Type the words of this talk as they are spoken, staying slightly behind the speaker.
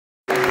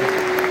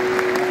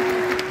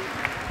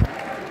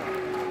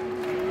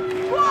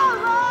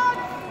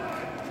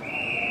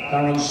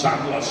Aaron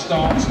Sadler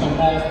starts them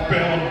off. Bill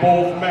and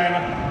both men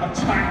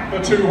attack the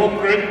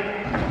 200.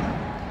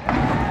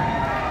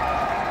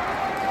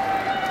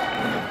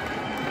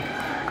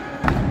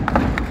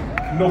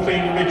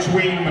 Nothing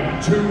between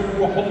them,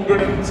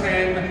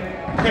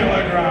 210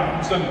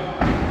 kilograms. And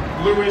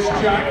Lewis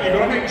Jack, you've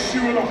got to make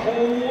sure the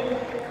whole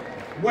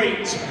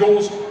weight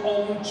goes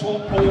on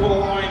top over the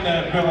line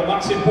there, Bill, and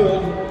that's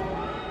important.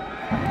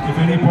 If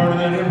any part of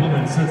that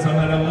implement sits on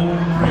that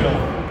aluminum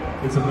rail,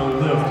 it's a no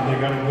lift, and they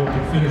got to go to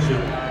finish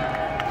it.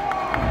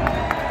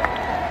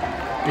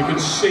 You can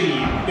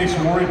see this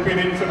ripping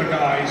into the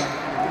guys,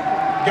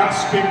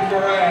 gasping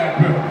for air,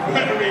 but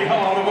very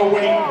hard, and the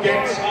weight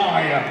gets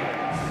higher.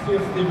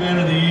 5th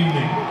event of the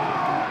evening.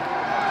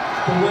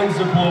 The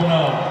legs are blown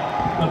out,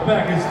 the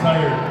back is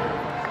tired,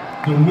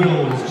 the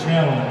will is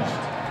challenged.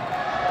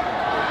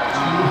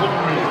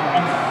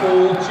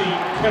 240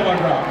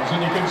 kilograms,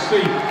 and you can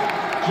see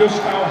just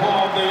how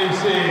hard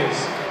this is.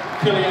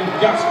 Cillein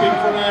gasping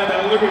for air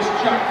there. Lewis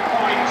Jack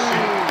fights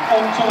it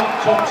onto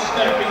that top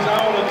step. He's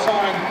out of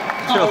time.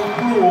 How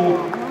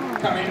cruel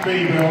can it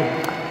be, Bill?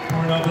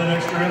 Pouring out that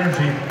extra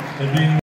energy and being